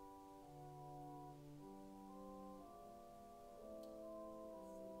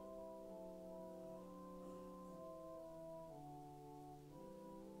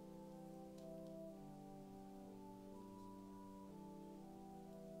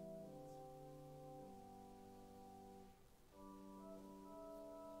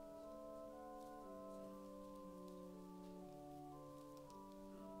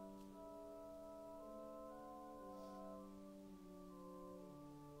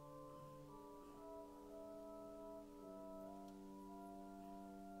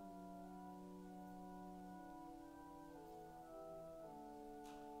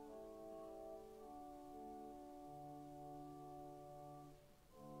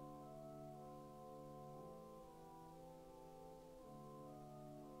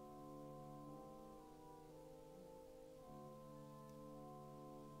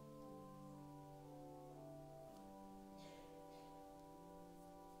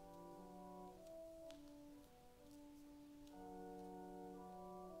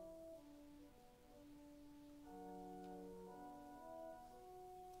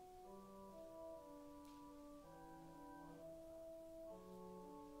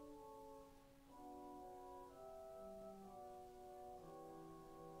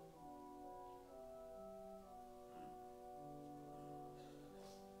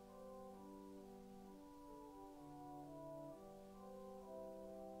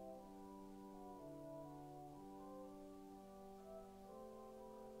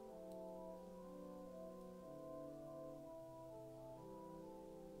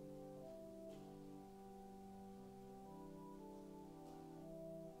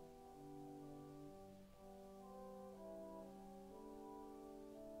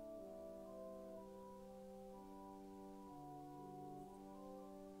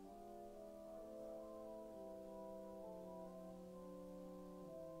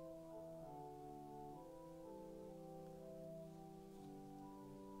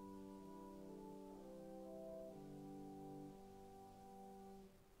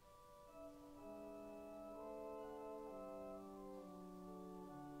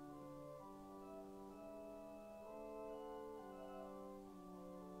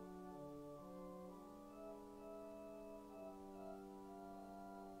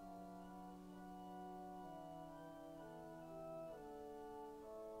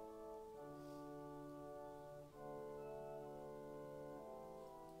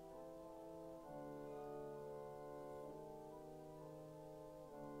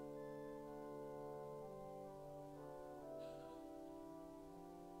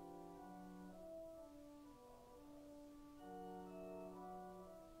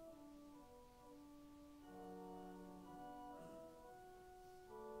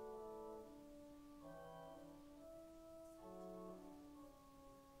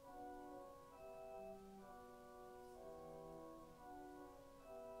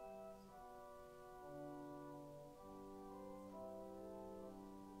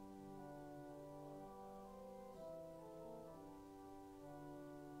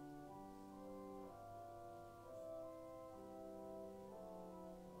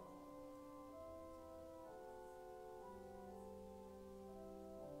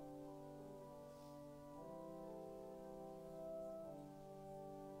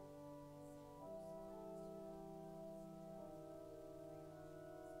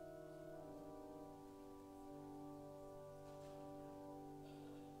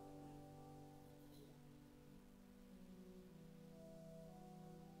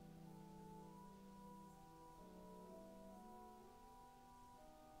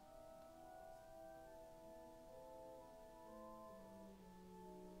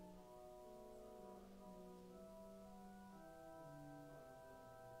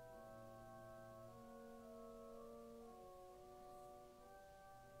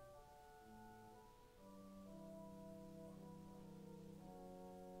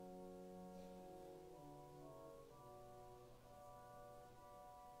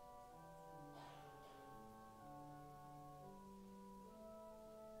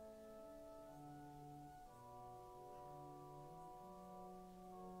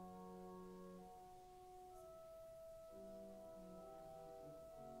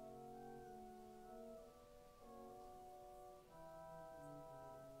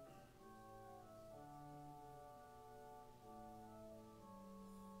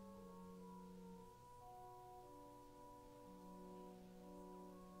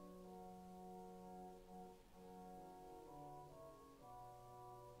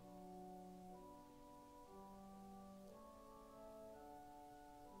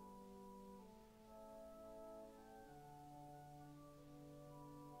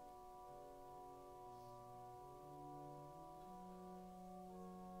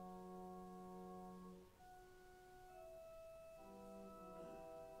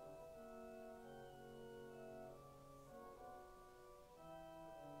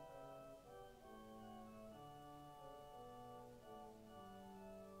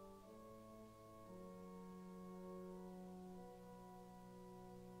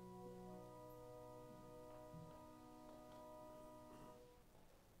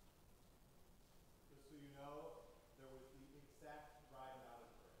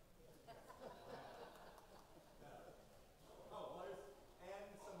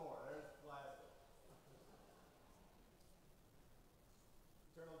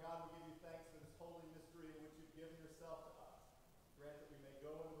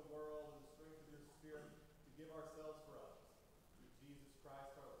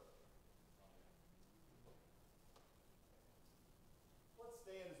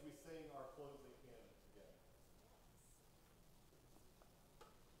 sing our closing hymn together?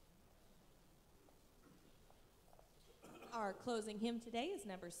 Our closing hymn today is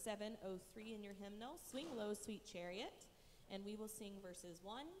number 703 in your hymnal, Swing Low, Sweet Chariot, and we will sing verses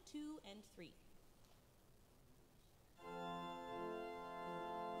 1, 2, and 3.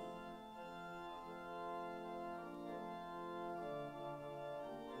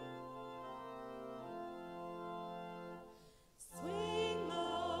 Swing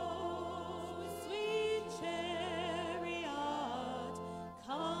low, sweet chariot,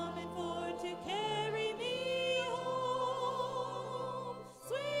 coming forth to carry me home.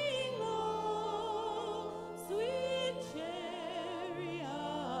 Swing low, sweet chariot,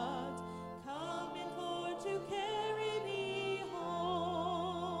 coming forth to carry me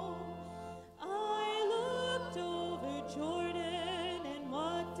home. I looked over Jordan, and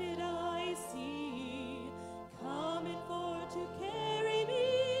what did I see? Coming forth to carry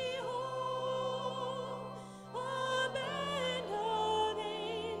me home. A band of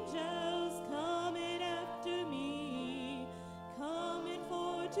angels coming after me, coming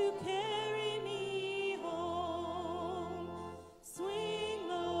forth to carry me home. Swing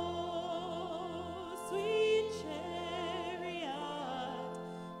low, sweet chariot,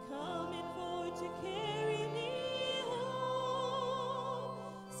 coming forth to carry me home.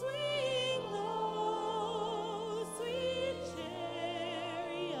 Swing low, sweet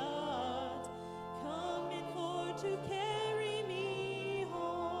chariot, coming forth to carry me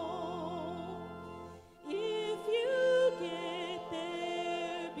home. If you get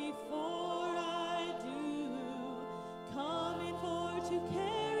there before I do, coming forth to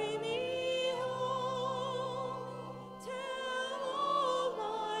carry me home. Tell all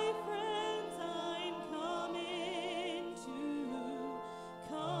my friends I'm coming too,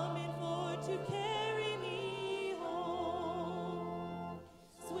 coming forth to carry me home.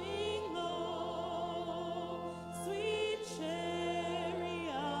 Swing low, sweet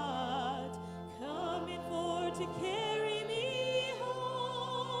chariot, coming forth to carry me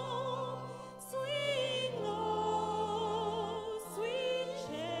home. Swing low, sweet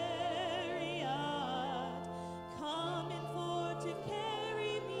chariot, coming forth to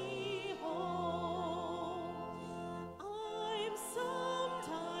carry me home. I'm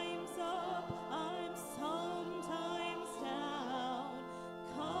sometimes up, I'm sometimes down,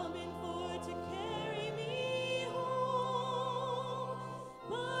 coming forth to carry me home.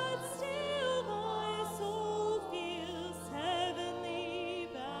 But still my soul feels heavenly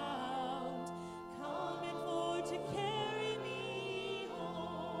bound, coming forth to carry me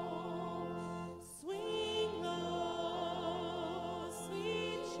home. Swing low,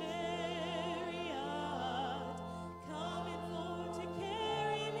 sweet chariot, coming forth to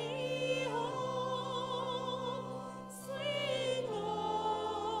carry me home. Swing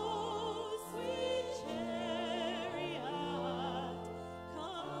low, sweet chariot,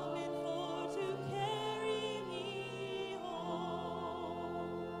 coming forth to carry me home.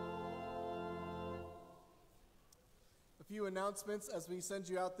 A few announcements as we send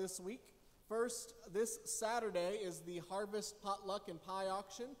you out this week. First, this Saturday is the Harvest Potluck and Pie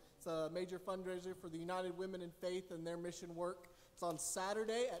Auction. It's a major fundraiser for the United Women in Faith and their mission work. It's on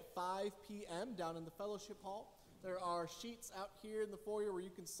Saturday at 5 p.m. down in the Fellowship Hall. There are sheets out here in the foyer where you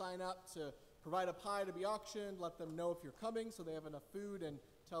can sign up to provide a pie to be auctioned, let them know if you're coming so they have enough food, and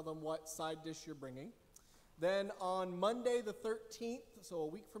tell them what side dish you're bringing. Then on Monday the 13th, so a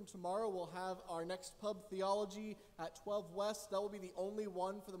week from tomorrow, we'll have our next pub theology at 12 West. That will be the only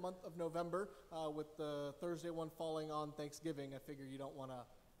one for the month of November, with the Thursday one falling on Thanksgiving. I figure you don't want to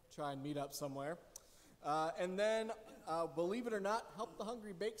try and meet up somewhere. And then, believe it or not, Help the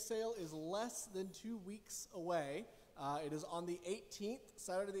Hungry Bake Sale is less than 2 weeks away. It is on the 18th,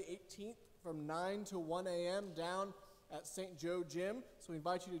 Saturday the 18th, from 9 to 1 a.m. down at St. Joe Gym. So we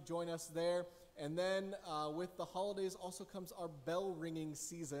invite you to join us there. And then with the holidays also comes our bell ringing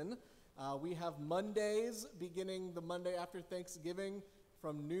season. We have Mondays beginning the Monday after Thanksgiving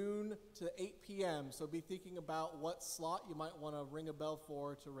from noon to 8 p.m. So be thinking about what slot you might want to ring a bell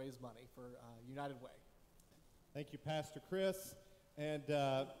for to raise money for United Way. Thank you, Pastor Chris. And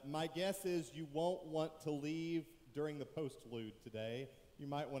my guess is you won't want to leave during the postlude today. You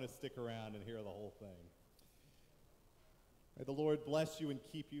might want to stick around and hear the whole thing. May the Lord bless you and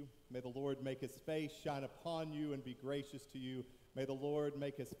keep you. May the Lord make his face shine upon you and be gracious to you. May the Lord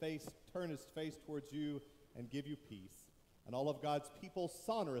make his face, turn his face towards you and give you peace. And all of God's people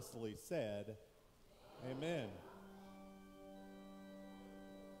sonorously said, Amen.